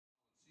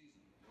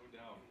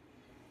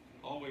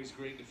Always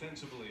great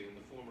defensively in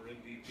the former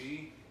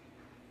MVP.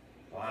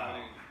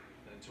 Wow.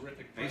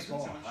 Terrific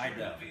baseball in high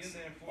def. It's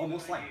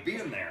almost like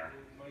being there.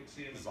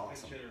 This is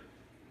awesome.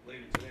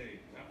 Later today.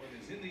 That one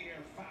is in the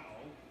air,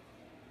 foul.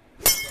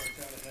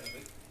 Starts out ahead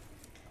of it.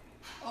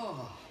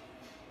 Oh.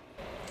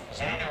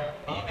 Zano,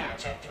 ball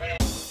bounce at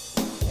 3.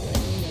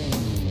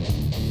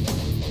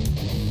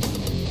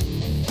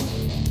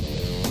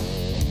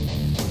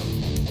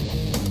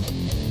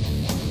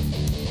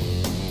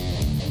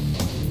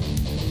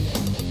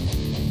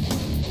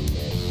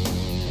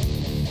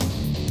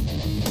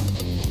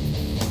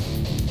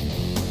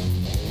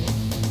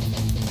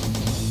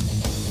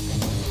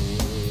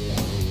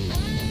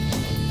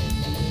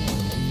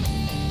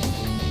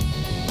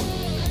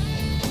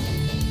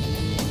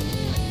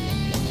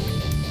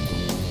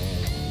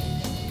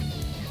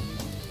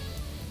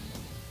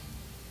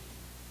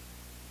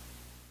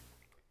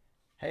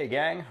 Hey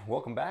gang,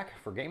 welcome back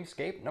for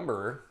Gamescape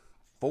number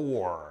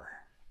 4.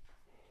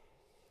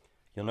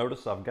 You'll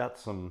notice I've got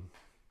some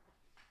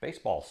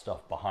baseball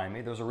stuff behind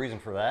me. There's a reason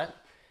for that.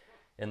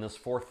 In this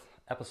 4th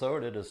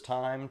episode, it is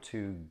time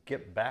to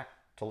get back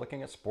to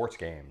looking at sports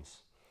games.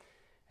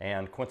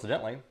 And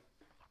coincidentally,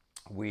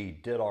 we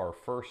did our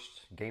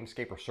first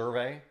Gamescaper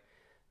survey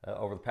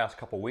over the past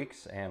couple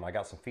weeks, and I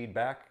got some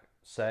feedback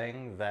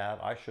saying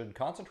that I should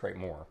concentrate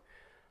more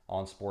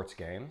on sports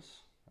games,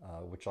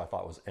 which I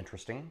thought was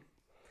interesting.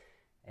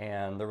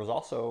 And there was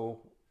also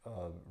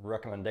a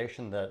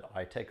recommendation that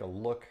I take a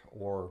look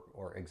or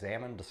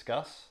examine,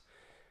 discuss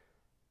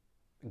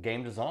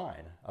game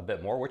design a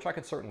bit more, which I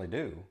could certainly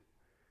do.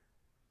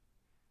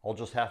 I'll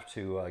just have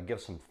to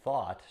give some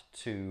thought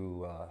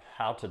to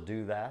how to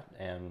do that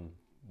and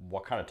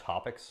what kind of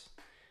topics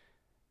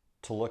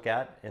to look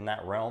at in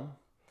that realm.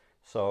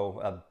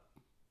 So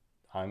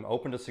I'm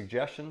open to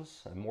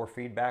suggestions and more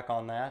feedback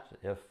on that.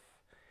 If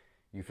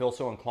you feel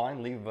so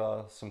inclined, leave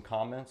some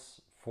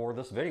comments for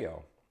this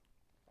video.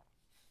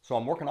 So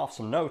I'm working off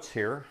some notes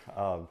here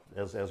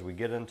as we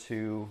get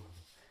into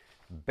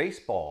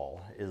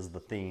baseball is the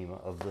theme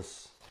of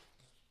this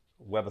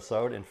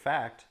webisode. In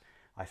fact,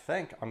 I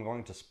think I'm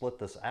going to split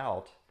this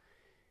out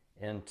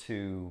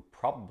into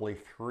probably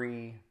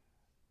 3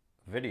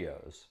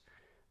 videos.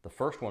 The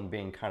first one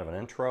being kind of an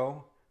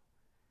intro,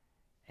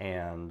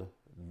 and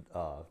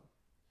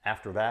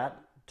after that,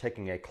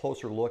 taking a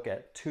closer look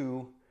at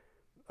 2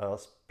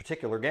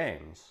 particular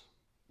games.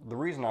 The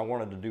reason I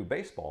wanted to do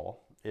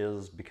baseball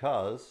is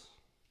because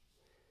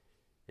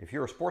if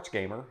you're a sports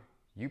gamer,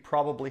 you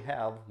probably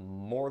have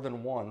more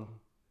than one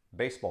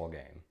baseball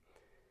game.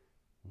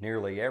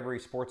 Nearly every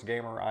sports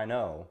gamer I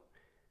know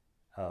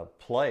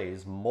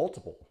plays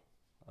multiple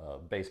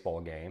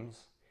baseball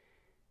games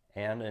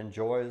and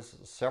enjoys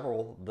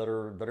several that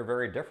are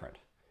very different.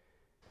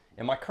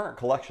 In my current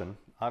collection,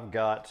 I've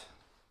got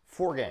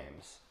 4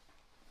 games.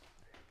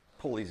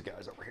 Pull these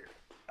guys over here.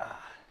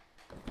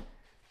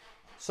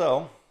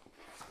 So,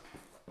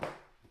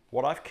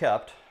 what I've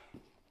kept,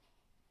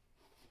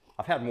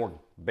 I've had more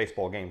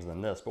baseball games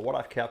than this, but what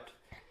I've kept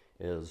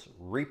is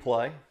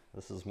Replay.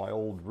 This is my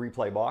old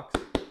Replay box.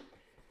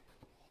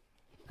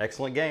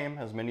 Excellent game,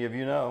 as many of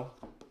you know.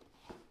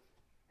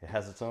 It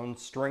has its own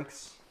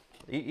strengths.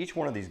 Each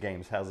one of these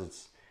games has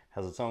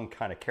its own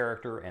kind of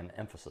character and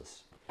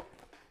emphasis.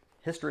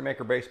 History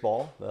Maker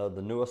Baseball,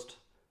 the newest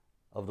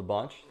of the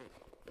bunch.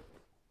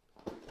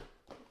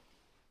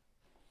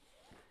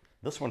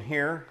 This one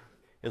here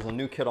is a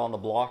new kid on the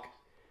block.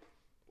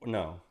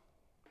 No,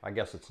 I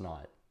guess it's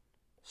not.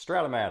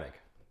 Stratomatic.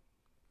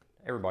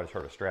 Everybody's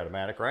heard of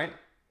Stratomatic, right?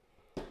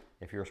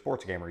 If you're a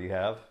sports gamer, you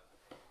have.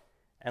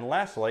 And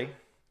lastly,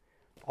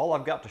 all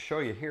I've got to show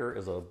you here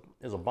is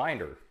a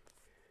binder.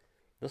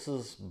 This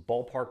is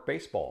Ballpark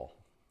Baseball.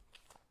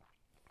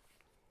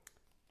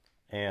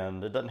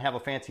 And it doesn't have a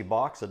fancy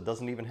box. It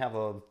doesn't even have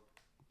a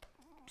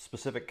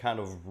specific kind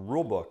of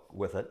rule book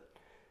with it.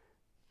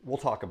 We'll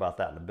talk about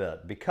that in a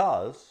bit,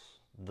 because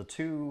the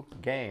 2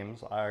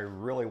 games I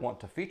really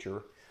want to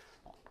feature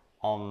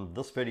on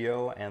this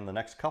video and the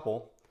next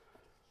couple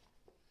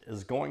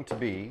is going to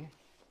be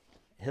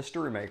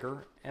History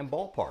Maker and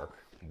Ballpark.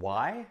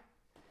 Why?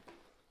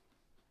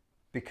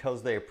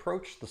 Because they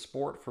approach the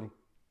sport from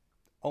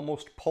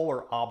almost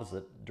polar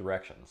opposite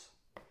directions.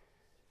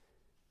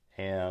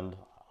 And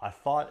I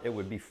thought it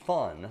would be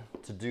fun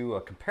to do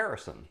a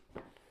comparison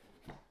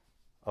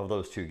of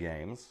those 2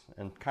 games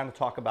and kind of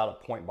talk about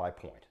it point by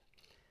point.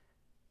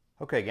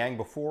 Okay, gang,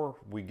 before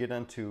we get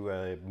into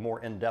a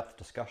more in-depth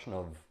discussion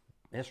of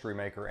History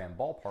Maker and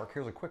Ballpark,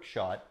 here's a quick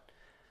shot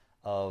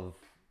of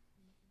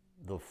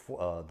the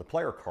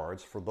player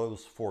cards for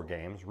those 4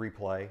 games: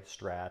 Replay,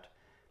 Strat,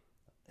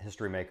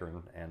 History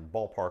Maker, and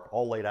Ballpark,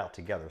 all laid out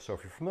together. So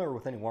if you're familiar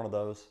with any one of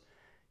those,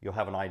 you'll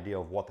have an idea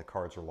of what the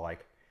cards are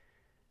like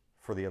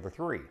for the other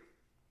 3.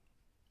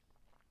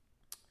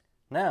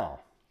 Now,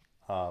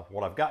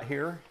 what I've got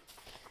here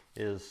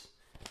is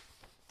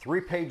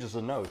 3 pages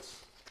of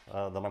notes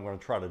that I'm going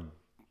to try to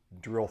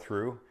drill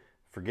through.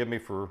 Forgive me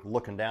for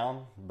looking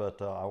down, but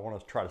I want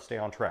to try to stay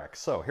on track.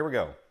 So here we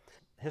go.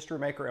 History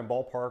Maker and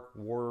Ballpark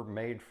were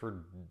made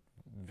for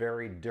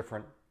very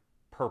different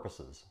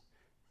purposes,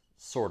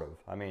 sort of.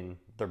 I mean,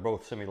 they're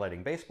both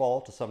simulating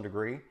baseball to some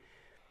degree,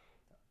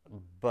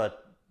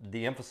 but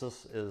the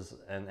emphasis is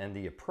and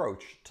the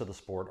approach to the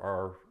sport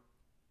are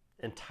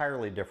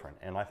entirely different,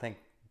 and I think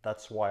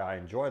that's why I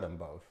enjoy them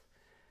both,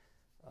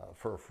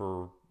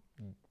 for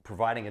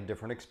providing a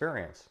different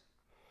experience.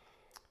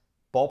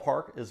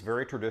 Ballpark is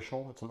very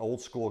traditional. It's an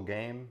old school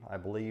game, I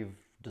believe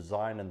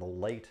designed in the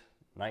late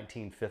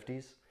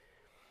 1950s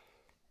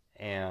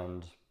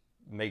and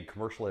made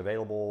commercially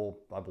available,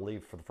 I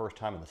believe, for the first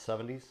time in the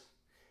 70s.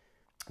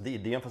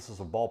 The emphasis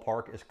of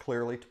Ballpark is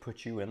clearly to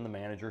put you in the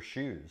manager's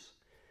shoes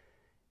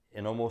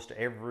in almost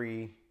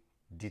every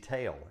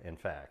detail, in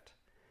fact,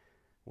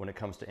 when it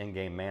comes to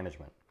in-game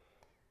management.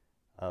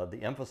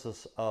 The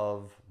emphasis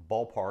of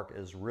Ballpark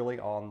is really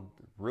on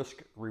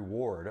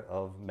risk-reward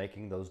of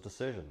making those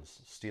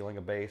decisions. Stealing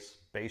a base,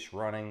 base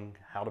running,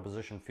 how to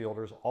position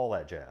fielders, all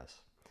that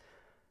jazz.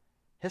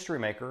 History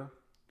Maker,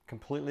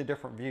 completely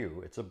different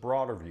view. It's a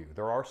broader view.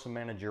 There are some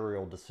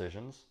managerial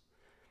decisions,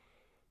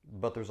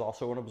 but there's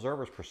also an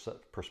observer's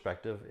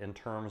perspective in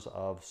terms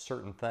of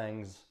certain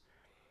things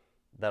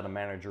that a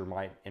manager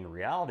might in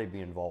reality be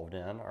involved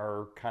in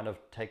are kind of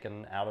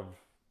taken out of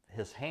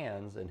his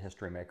hands in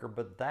History Maker,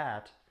 but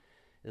that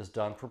is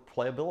done for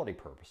playability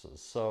purposes.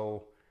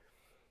 So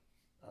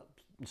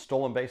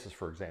stolen bases,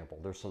 for example,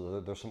 there's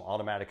some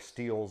automatic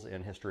steals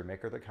in History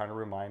Maker that kind of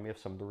remind me of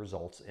some of the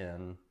results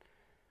in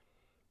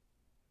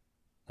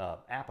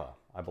APA,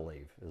 I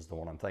believe, is the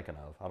one I'm thinking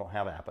of. I don't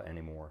have APA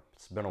anymore.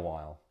 It's been a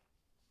while.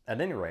 At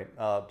any rate,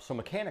 so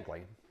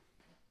mechanically,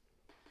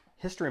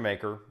 History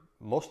Maker,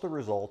 most of the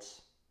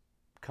results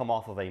come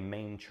off of a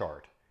main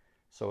chart.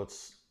 So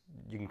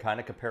you can kind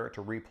of compare it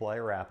to Replay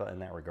or APA in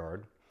that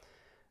regard.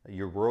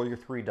 You roll your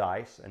 3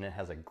 dice, and it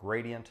has a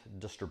gradient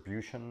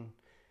distribution.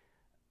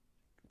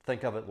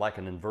 Think of it like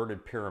an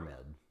inverted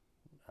pyramid,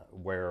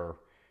 where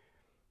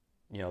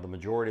the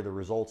majority of the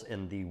results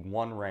in the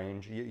one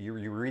range.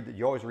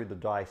 You always read the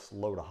dice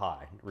low to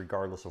high,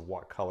 regardless of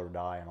what color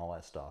die and all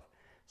that stuff.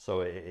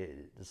 So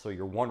so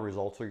your 1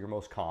 results are your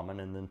most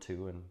common, and then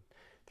 2 and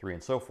 3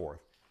 and so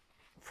forth.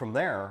 From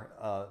there,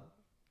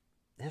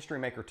 History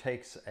Maker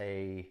takes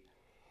a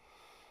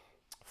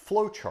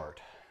flowchart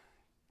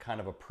kind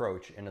of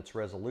approach in its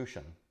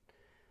resolution.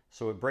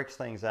 So it breaks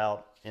things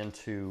out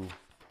into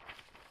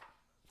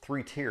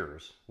 3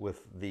 tiers,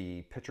 with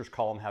the pitcher's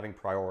column having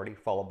priority,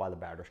 followed by the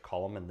batter's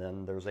column, and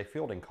then there's a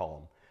fielding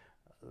column,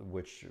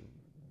 which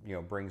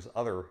brings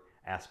other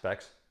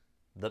aspects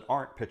that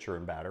aren't pitcher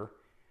and batter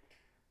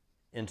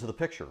into the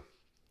picture.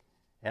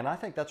 And I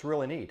think that's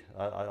really neat.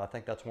 I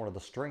think that's one of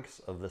the strengths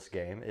of this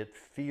game. It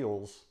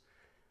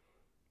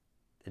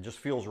just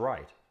feels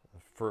right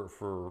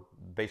for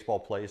baseball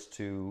plays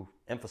to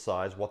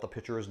emphasize what the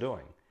pitcher is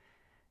doing.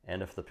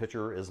 And if the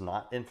pitcher is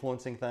not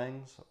influencing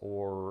things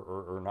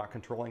or not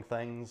controlling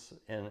things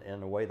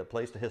in a way that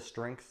plays to his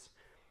strengths,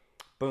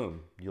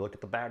 boom, you look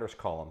at the batter's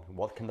column.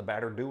 What can the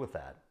batter do with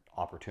that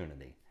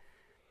opportunity?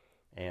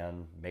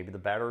 And maybe the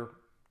batter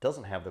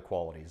doesn't have the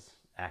qualities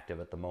active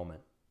at the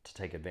moment to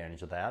take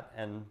advantage of that,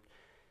 and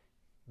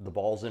the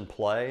ball's in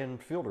play,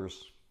 and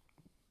fielders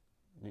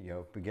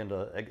begin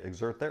to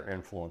exert their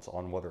influence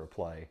on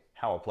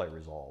how a play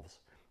resolves,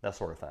 that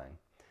sort of thing.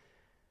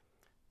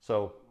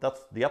 So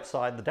that's the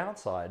upside. The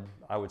downside,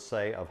 I would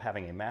say, of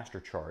having a master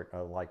chart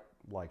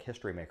like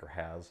History Maker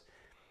has,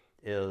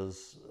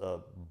 is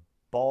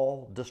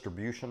ball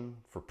distribution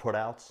for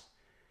putouts.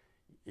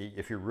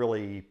 If you're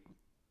really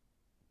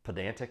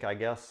pedantic, I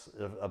guess,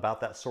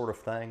 about that sort of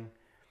thing,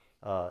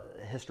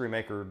 History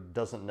Maker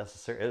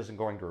isn't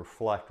going to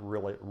reflect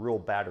real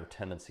batter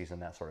tendencies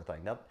and that sort of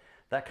thing.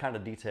 That kind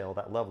of detail,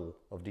 that level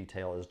of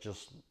detail, is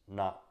just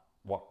not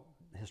what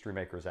History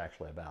Maker is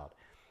actually about.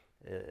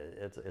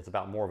 It's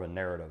about more of a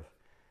narrative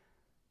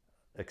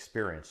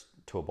experience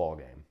to a ball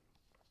game.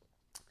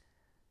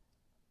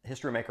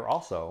 History Maker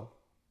also,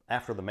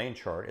 after the main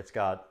chart, it's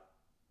got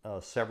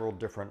several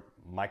different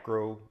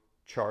micro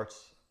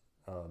charts,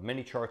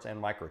 mini charts and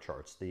micro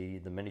charts.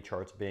 The mini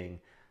charts being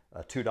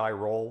a 2-die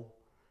roll,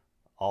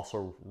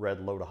 also read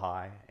low to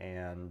high,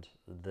 and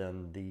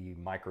then the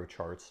micro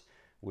charts,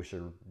 which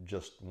are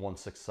just 1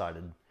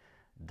 6-sided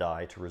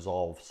die to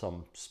resolve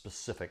some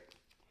specific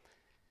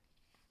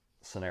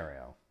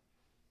scenario.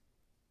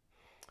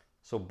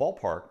 So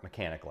Ballpark,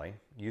 mechanically,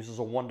 uses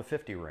a 1 to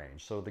 50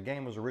 range. So the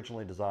game was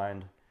originally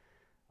designed,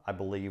 I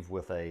believe,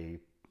 with a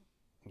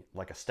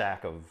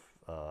stack of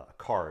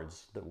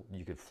cards that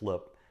you could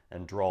flip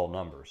and draw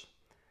numbers.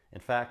 In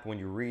fact, when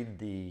you read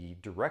the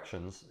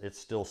directions, it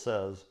still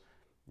says,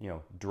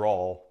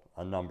 draw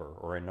a number,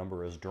 or a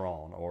number is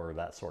drawn, or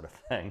that sort of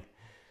thing.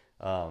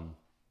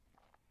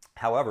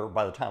 However,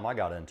 by the time I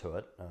got into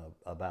it,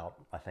 about,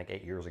 I think,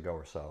 8 years ago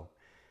or so,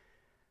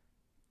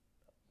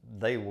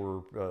 they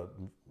were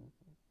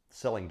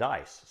selling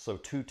dice. So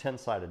 2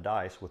 10-sided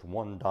dice with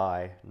 1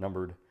 die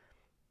numbered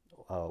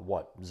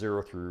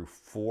 0 through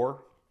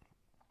 4,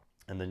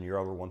 and then your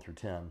other 1 through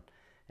 10.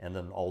 and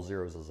then all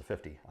zeros is a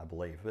 50, I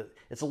believe. But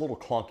it's a little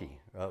clunky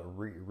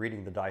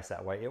reading the dice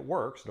that way. It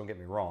works, don't get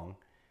me wrong.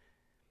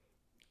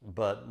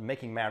 But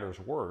making matters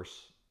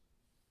worse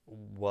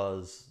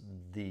was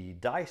the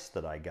dice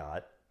that I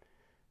got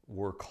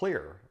were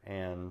clear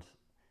and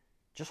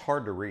just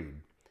hard to read.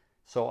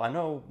 So I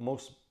know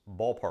most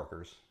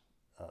ballparkers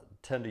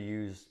tend to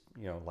use,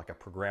 you know, like a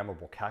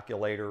programmable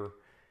calculator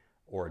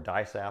or a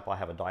dice app. I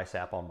have a dice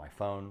app on my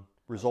phone.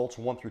 Results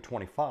 1 through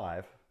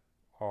 25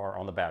 are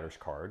on the batter's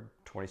card,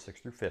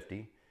 26 through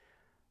 50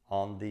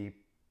 on the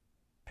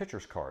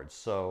pitcher's card.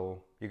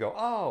 So you go,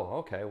 oh,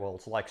 okay, well,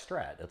 it's like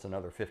Strat. It's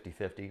another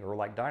 50-50, or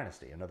like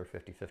Dynasty, another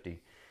 50-50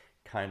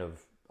 kind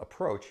of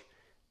approach,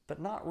 but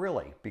not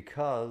really,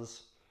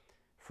 because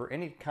for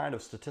any kind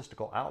of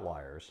statistical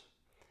outliers,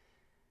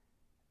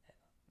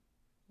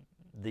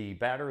 the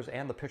batters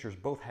and the pitchers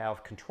both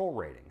have control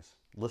ratings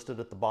listed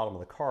at the bottom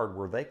of the card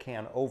where they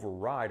can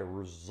override a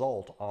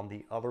result on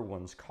the other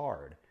one's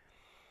card.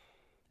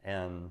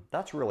 And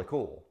that's really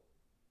cool.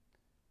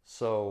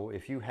 So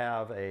if you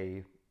have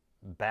a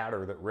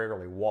batter that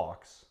rarely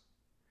walks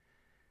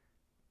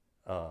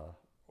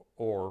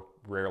or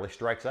rarely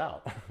strikes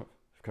out,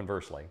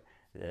 conversely,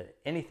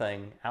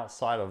 anything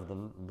outside of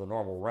the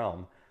normal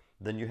realm,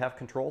 then you have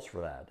controls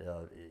for that.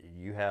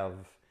 You have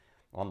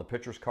on the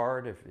pitcher's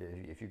card,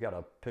 if you've got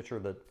a pitcher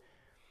that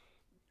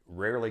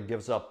rarely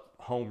gives up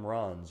home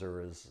runs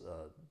or is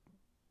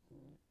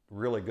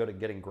really good at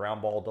getting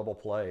ground ball double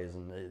plays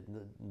and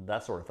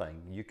that sort of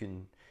thing, you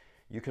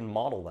can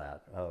model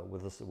that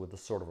with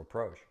this sort of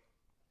approach.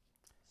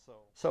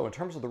 So in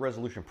terms of the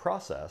resolution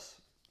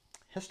process,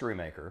 History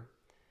Maker,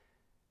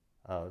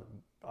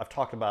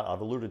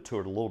 I've alluded to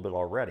it a little bit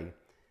already.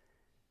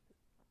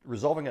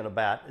 Resolving at a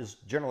bat is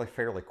generally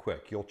fairly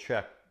quick. You'll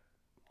check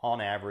on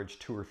average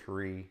 2 or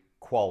 3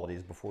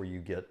 qualities before you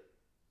get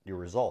your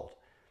result.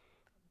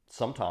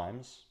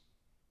 Sometimes,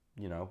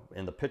 you know,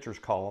 in the pitcher's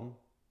column,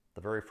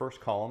 the very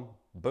first column,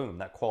 boom,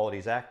 that quality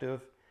is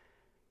active,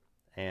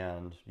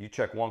 and you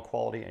check one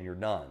quality and you're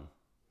done.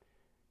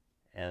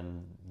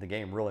 And the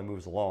game really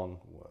moves along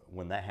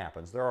when that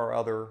happens. There are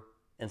other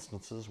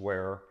instances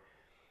where,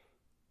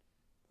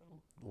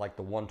 like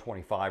the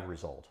 125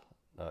 result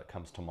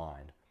comes to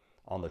mind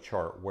on the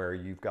chart, where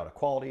you've got a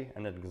quality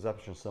and an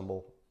exception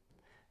symbol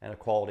and a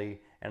quality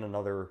and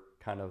another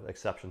kind of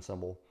exception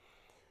symbol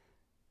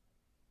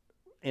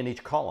in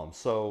each column.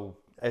 So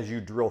as you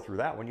drill through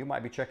that one, you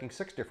might be checking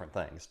 6 different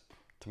things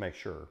to make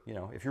sure. You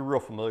know, if you're real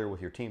familiar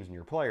with your teams and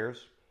your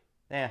players,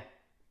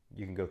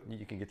 you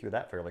can get through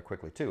that fairly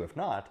quickly too. If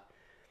not,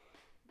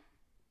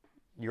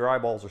 your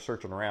eyeballs are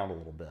searching around a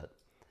little bit,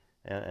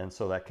 and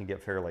so that can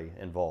get fairly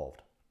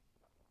involved.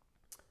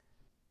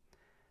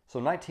 So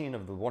 19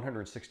 of the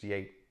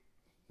 168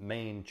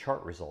 main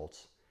chart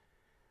results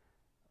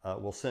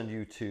will send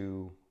you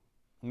to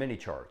mini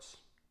charts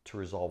to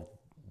resolve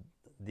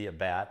the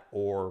at-bat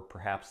or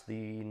perhaps the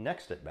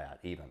next at-bat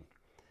even.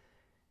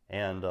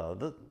 And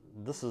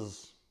this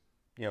is,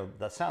 you know,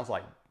 that sounds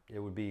like it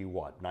would be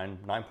what,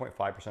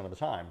 9.5% of the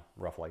time,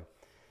 roughly.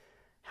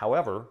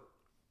 However,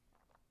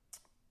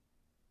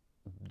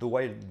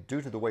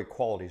 due to the way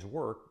qualities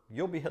work,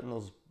 you'll be hitting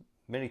those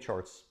mini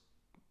charts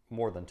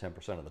more than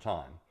 10% of the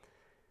time.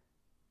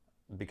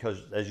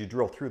 Because as you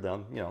drill through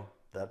them, you know,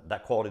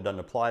 that quality doesn't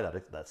apply,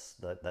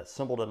 that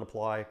symbol doesn't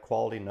apply,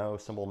 quality no,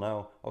 symbol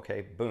no,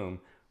 okay, boom,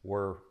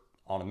 we're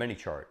on a mini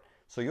chart.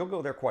 So you'll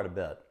go there quite a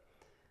bit,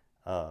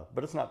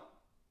 but it's not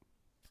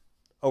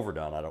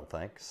overdone, I don't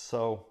think.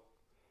 So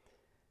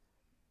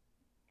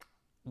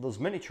those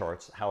mini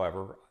charts,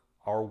 however,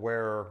 are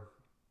where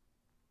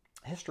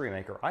History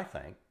Maker, I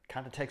think,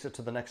 kind of takes it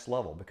to the next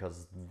level,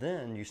 because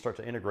then you start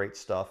to integrate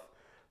stuff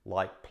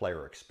like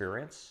player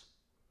experience,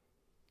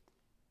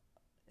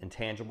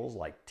 intangibles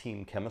like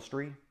team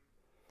chemistry,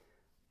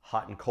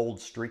 hot and cold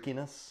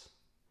streakiness,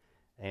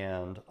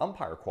 and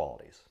umpire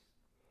qualities.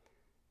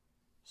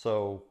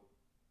 So,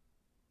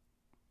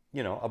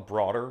 you know, a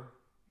broader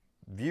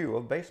view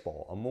of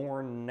baseball, a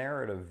more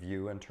narrative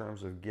view in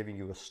terms of giving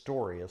you a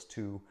story as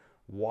to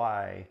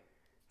why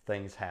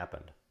things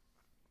happened.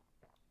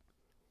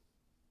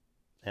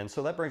 And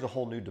so that brings a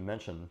whole new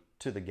dimension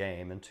to the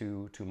game and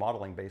to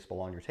modeling baseball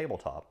on your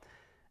tabletop.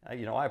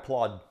 You know, I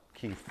applaud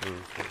Keith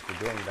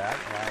for doing that,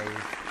 and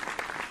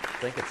I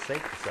think it's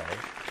safe to say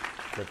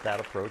that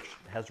approach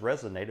has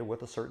resonated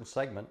with a certain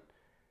segment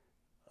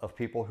of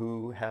people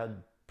who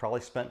had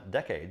probably spent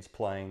decades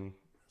playing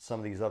some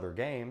of these other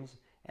games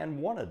and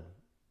wanted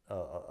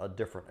a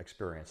different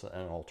experience and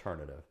an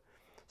alternative.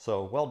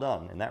 So well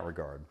done in that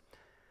regard.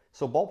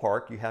 So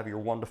ballpark, you have your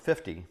 1 to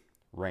 50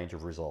 range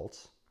of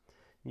results.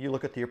 You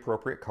look at the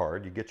appropriate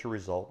card, you get your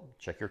result,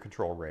 check your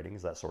control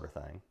ratings, that sort of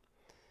thing.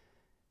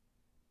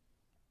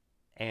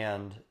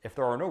 And if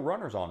there are no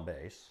runners on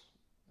base,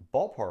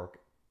 ballpark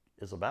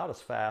is about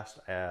as fast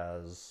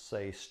as,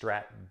 say,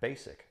 Strat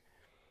Basic.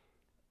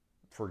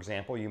 For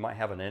example, you might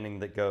have an inning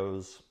that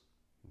goes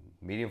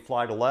medium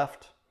fly to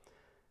left,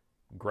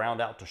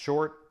 ground out to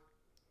short,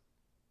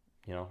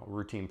 you know, a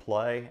routine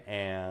play,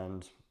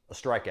 and a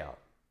strikeout.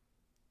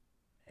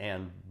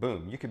 and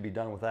boom, you could be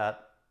done with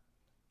that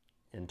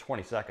in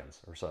 20 seconds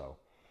or so,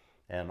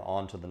 and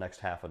on to the next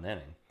half an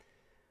inning.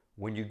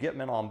 When you get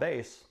men on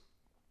base,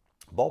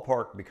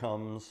 ballpark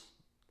becomes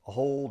a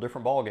whole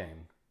different ball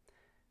game,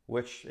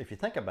 which, if you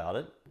think about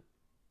it,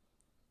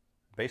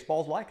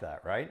 baseball's like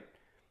that, right?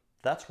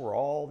 That's where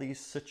all these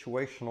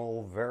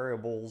situational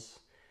variables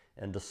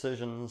and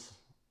decisions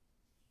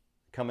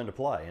come into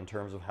play in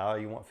terms of how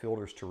you want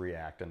fielders to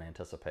react and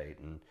anticipate,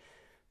 and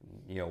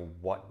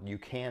what you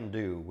can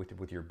do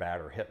with your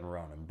batter, hit and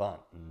run and bunt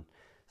and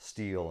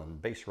steal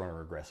and base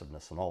runner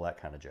aggressiveness and all that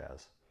kind of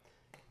jazz.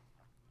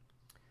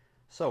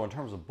 So in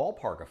terms of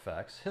ballpark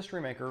effects,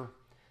 History Maker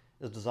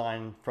is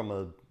designed from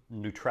a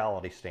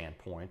neutrality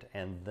standpoint,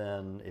 and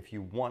then if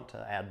you want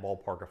to add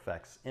ballpark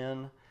effects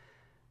in,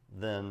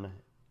 then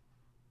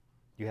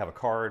you have a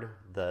card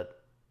that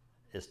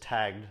is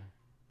tagged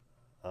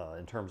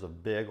in terms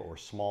of big or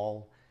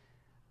small,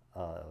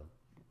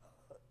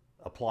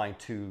 applying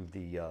to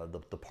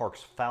the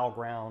park's foul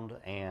ground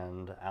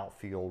and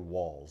outfield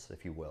walls,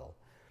 if you will.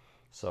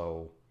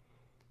 So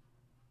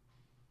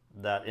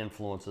that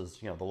influences,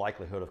 the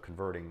likelihood of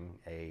converting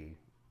a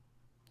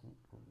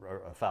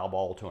foul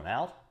ball to an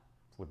out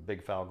with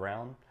big foul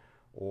ground,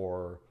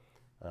 or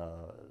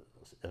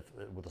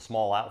with a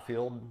small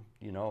outfield,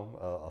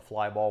 a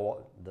fly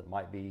ball that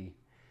might be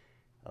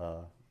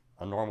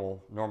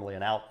normally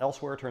an out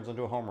elsewhere turns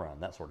into a home run,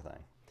 that sort of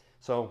thing.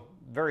 So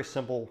very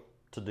simple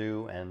to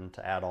do and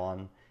to add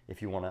on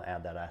if you want to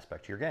add that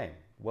aspect to your game.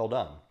 Well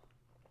done.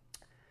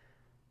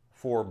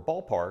 For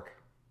ballpark,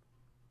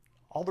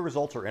 all the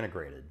results are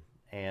integrated,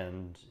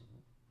 and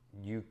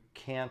you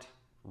can't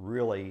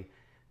really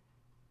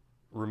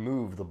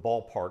remove the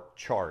ballpark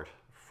chart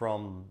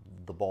from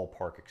the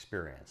ballpark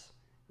experience.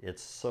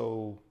 It's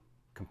so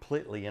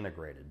completely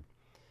integrated.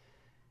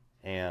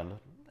 And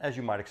as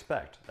you might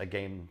expect, a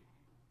game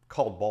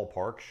called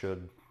Ballpark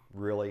should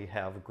really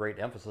have great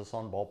emphasis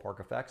on ballpark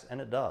effects, and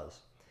it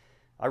does.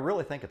 I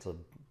really think it's a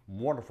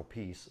wonderful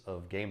piece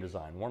of game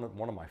design, one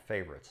of my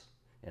favorites,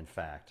 in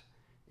fact,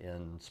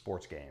 in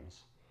sports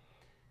games.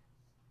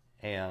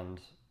 And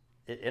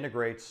it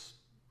integrates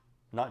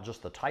not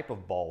just the type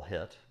of ball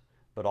hit,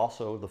 but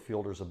also the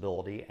fielder's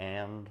ability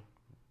and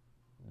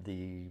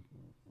the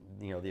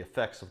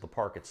effects of the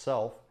park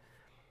itself.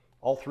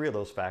 All three of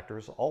those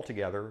factors all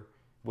together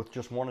with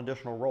just one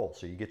additional roll.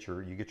 So you get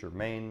your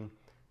main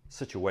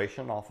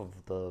situation off of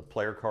the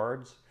player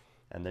cards,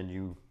 and then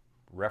you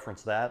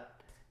reference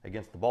that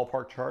against the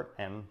ballpark chart,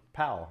 and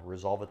pow,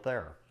 resolve it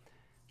there.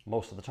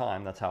 Most of the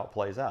time, that's how it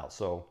plays out.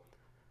 So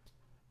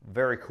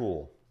very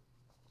cool.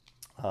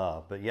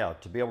 But yeah,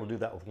 to be able to do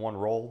that with one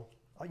roll.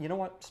 You know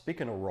what?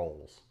 Speaking of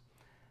rolls,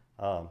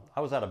 I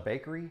was at a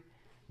bakery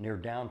near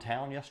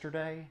downtown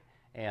yesterday,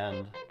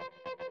 and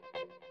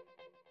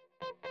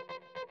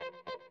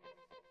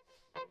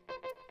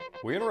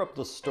we interrupt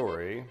the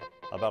story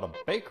about a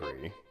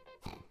bakery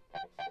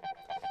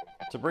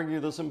to bring you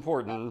this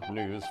important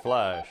news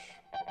flash.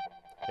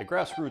 A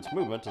grassroots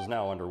movement is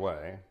now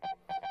underway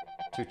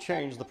to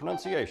change the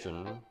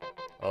pronunciation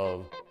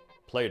of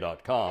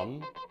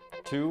play.com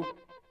to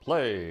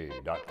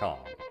play.com.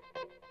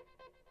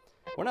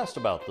 When asked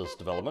about this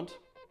development,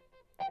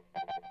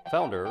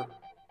 founder,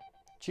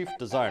 chief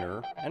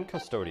designer, and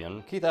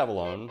custodian Keith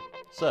Avalone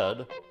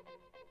said,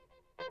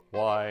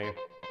 "Why,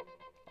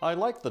 I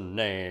like the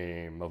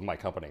name of my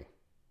company."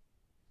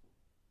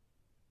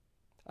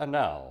 And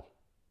now,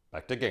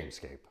 back to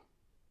Gamescape.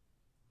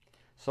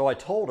 So I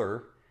told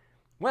her,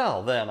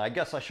 well then, I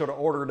guess I should have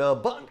ordered a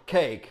bundt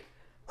cake.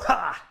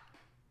 Ha!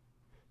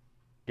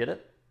 Get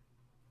it?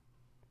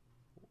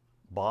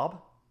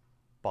 Bob?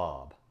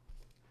 Bob.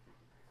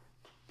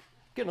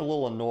 Getting a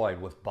little annoyed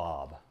with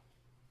Bob.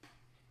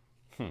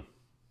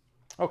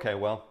 Okay,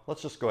 well,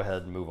 let's just go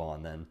ahead and move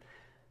on then.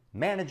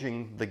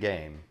 Managing the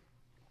game.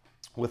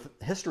 With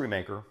History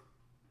Maker,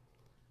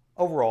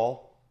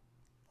 overall,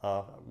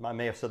 I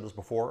may have said this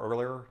before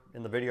earlier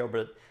in the video,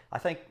 but I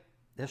think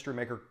History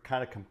Maker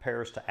kind of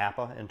compares to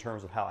APA in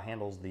terms of how it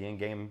handles the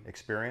in-game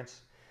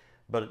experience.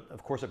 But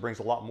of course, it brings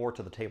a lot more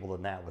to the table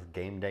than that, with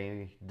game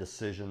day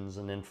decisions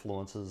and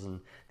influences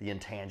and the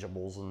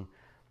intangibles and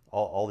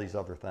all these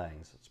other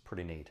things. It's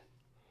pretty neat.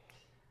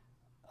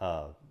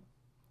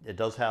 It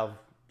does have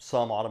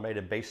some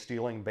automated base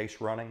stealing. Base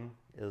running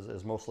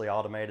is mostly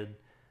automated.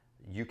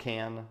 You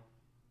can,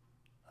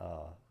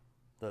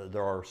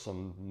 there are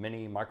some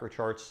mini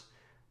microcharts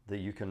that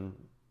you can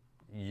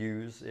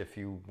use if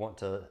you want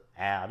to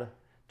add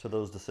to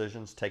those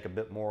decisions, take a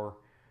bit more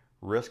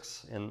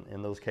risks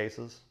in those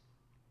cases.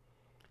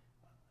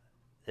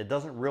 It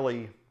doesn't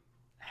really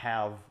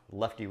have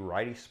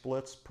lefty-righty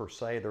splits per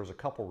se. There's a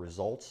couple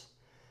results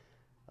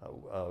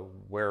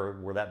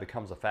where that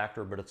becomes a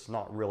factor, but it's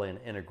not really an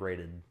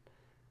integrated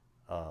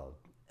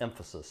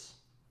emphasis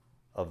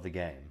of the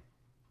game.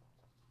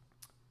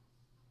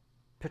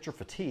 Pitcher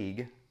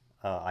fatigue,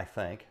 I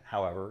think,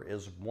 however,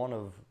 is one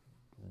of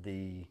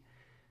the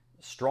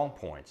strong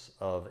points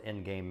of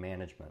in-game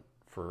management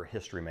for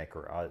History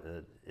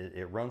Maker.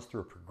 It runs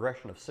through a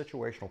progression of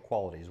situational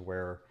qualities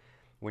where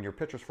when your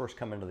pitchers first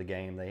come into the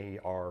game, they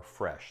are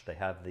fresh. They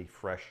have the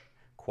fresh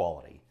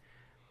quality.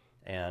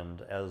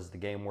 And as the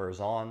game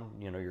wears on,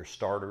 you know, your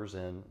starters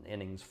in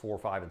innings 4,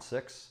 5, and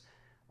 6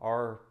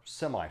 are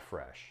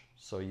semi-fresh.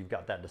 So you've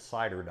got that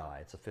decider die.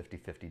 It's a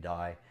 50-50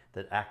 die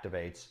that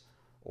activates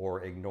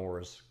or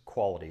ignores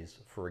qualities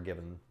for a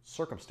given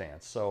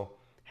circumstance. So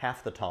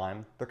half the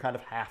time, they're kind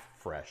of half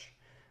fresh,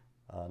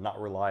 not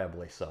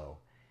reliably so,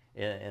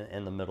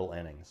 in the middle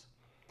innings.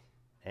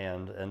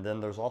 And then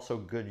there's also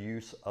good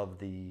use of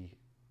the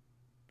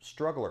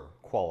struggler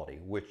quality,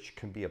 which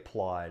can be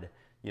applied,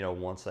 you know,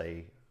 once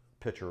a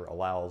pitcher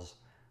allows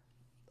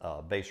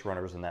base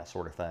runners and that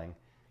sort of thing.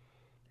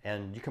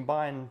 And you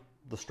combine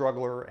the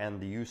struggler and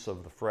the use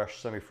of the fresh,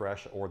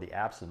 semi-fresh, or the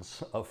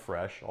absence of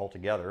fresh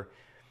altogether,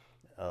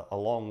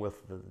 along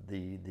with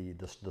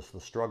the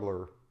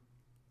struggler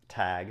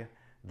tag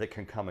that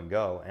can come and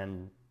go.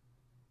 And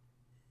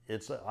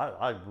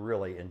I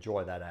really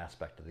enjoy that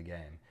aspect of the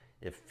game.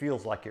 It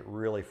feels like it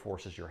really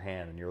forces your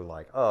hand, and you're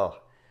like, oh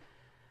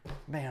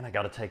man, I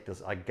got to take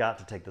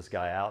this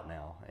guy out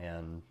now,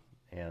 and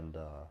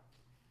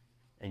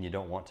you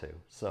don't want to.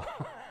 So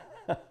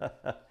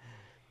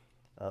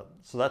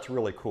so that's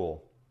really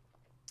cool.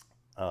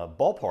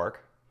 Ballpark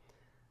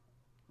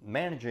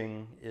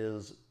managing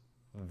is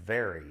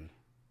very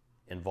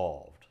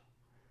involved.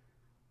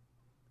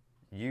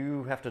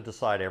 You have to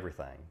decide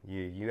everything.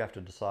 You have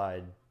to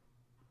decide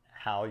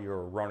how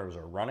your runners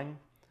are running.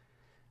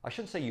 I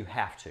shouldn't say you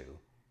have to.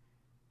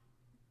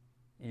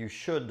 You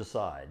should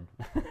decide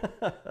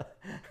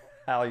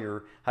how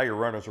your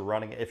runners are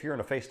running. If you're in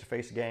a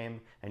face-to-face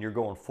game and you're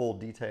going full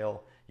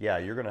detail, yeah,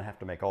 you're going to have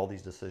to make all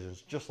these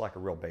decisions just like a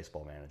real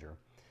baseball manager.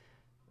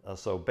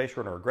 So base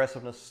runner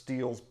aggressiveness,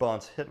 steals,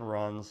 bunts, hit and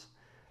runs.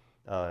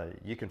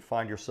 You can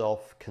find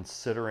yourself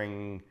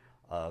considering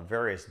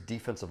various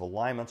defensive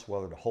alignments,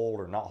 whether to hold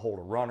or not hold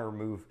a runner,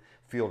 move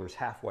fielders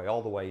halfway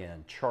all the way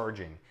in,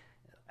 charging,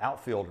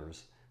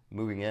 outfielders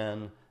moving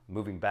in,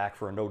 moving back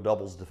for a no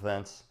doubles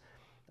defense.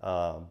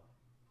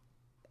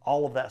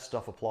 All of that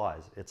stuff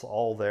applies. It's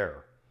all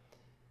there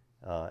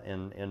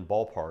in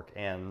Ballpark.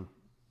 And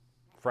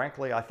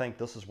frankly, I think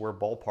this is where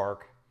Ballpark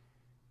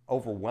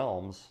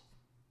overwhelms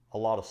a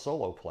lot of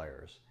solo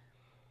players.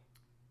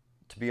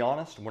 To be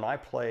honest, when I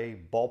play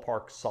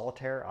Ballpark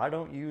Solitaire, I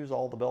don't use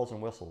all the bells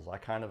and whistles. I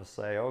kind of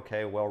say,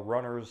 okay, well,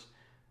 runners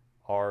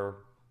are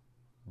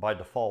by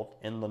default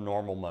in the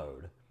normal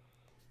mode.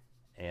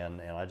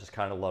 And I just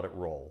kind of let it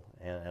roll.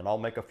 And I'll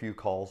make a few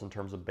calls in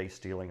terms of base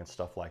stealing and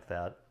stuff like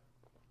that.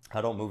 I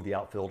don't move the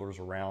outfielders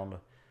around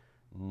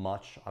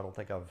much. I don't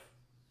think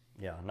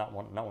not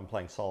when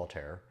playing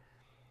solitaire.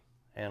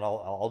 And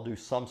I'll do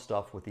some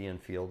stuff with the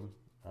infield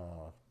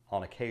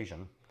on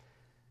occasion.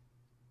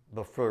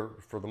 But for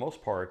the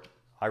most part,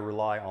 I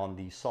rely on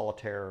the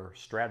solitaire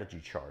strategy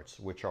charts,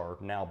 which are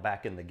now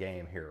back in the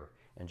game here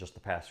in just the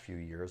past few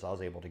years. I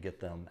was able to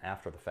get them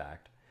after the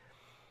fact.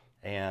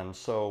 And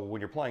so when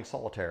you're playing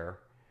solitaire,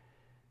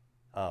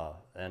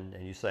 and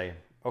you say,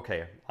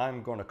 okay,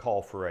 I'm going to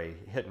call for a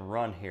hit and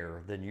run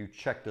here, then you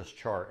check this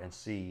chart and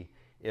see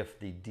if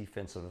the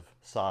defensive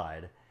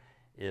side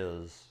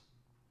is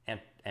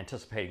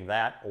anticipating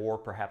that or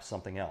perhaps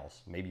something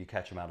else. Maybe you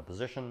catch them out of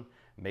position.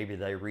 Maybe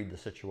they read the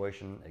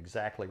situation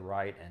exactly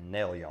right and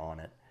nail you on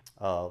it.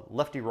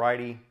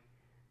 Lefty-righty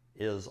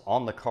is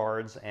on the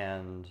cards,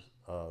 and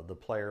the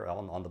player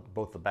on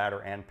both the batter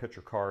and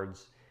pitcher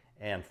cards.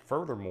 And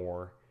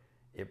furthermore,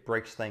 it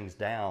breaks things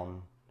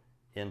down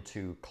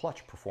into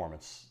clutch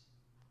performance,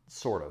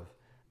 sort of.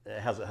 It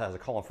has a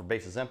column for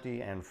bases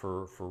empty and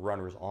for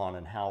runners on,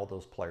 and how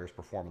those players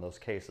perform in those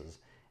cases.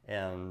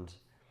 And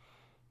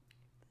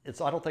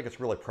I don't think it's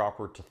really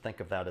proper to think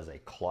of that as a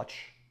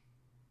clutch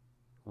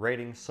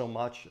rating so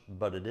much,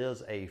 but it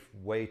is a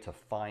way to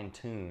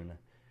fine-tune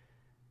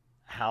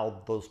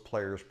how those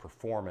players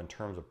perform in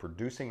terms of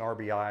producing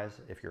RBIs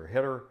if you're a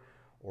hitter,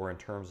 or in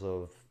terms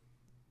of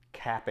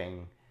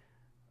capping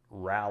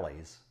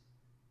rallies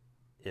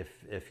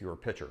if you're a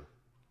pitcher.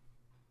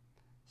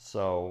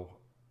 So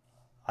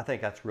I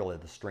think that's really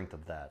the strength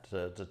of that.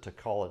 To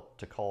call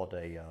it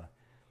a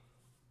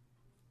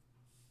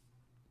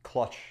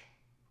clutch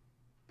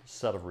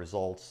set of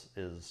results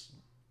is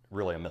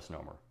really a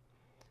misnomer.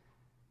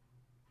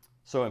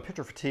 So in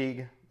pitcher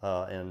fatigue,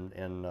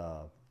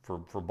 for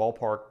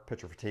Ballpark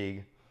pitcher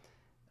fatigue,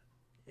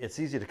 it's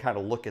easy to kind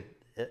of look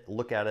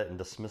at it and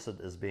dismiss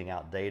it as being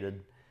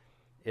outdated.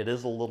 It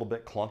is a little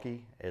bit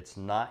clunky. It's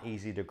not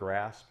easy to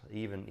grasp.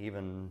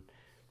 Even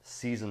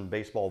seasoned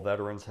baseball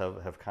veterans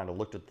have kind of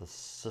looked at the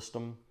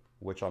system,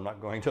 which I'm not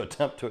going to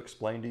attempt to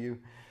explain to you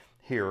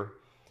here,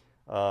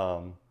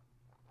 and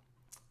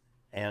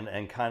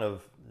kind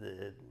of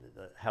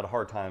had a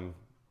hard time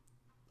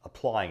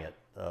applying it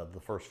the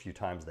first few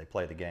times they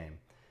play the game.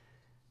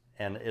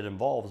 And it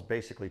involves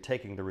basically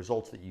taking the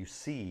results that you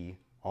see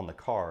on the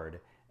card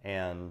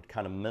and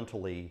kind of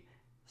mentally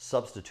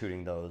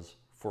substituting those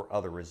for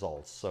other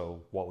results.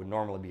 So what would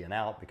normally be an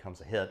out becomes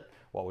a hit.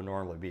 What would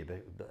normally be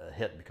a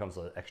hit becomes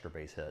an extra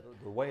base hit.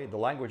 The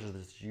language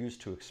that's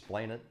used to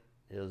explain it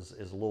is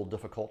a little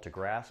difficult to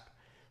grasp.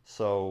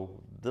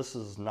 So this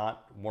is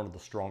not one of the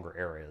stronger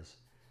areas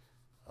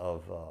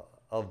of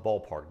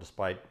Ballpark,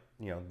 despite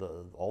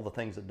all the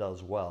things it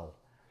does well.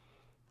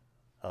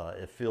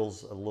 It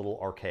feels a little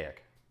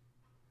archaic.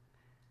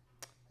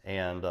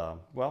 And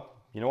well,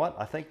 you know what?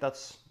 I think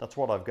that's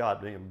what I've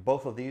got.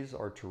 Both of these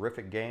are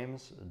terrific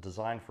games,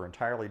 designed for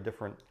entirely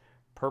different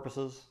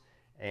purposes,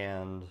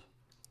 and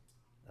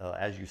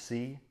as you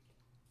see.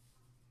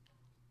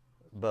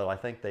 But I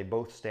think they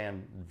both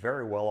stand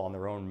very well on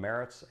their own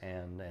merits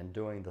and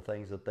doing the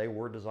things that they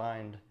were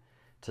designed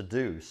to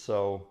do.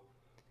 So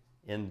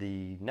in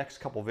the next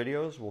couple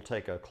videos, we'll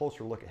take a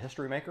closer look at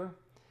History Maker,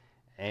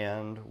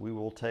 and we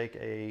will take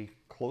a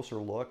closer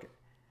look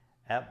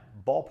at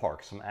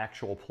Ballpark, some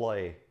actual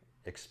play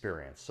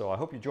experience. So I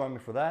hope you join me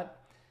for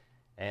that,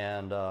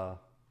 and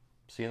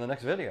see you in the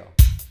next video.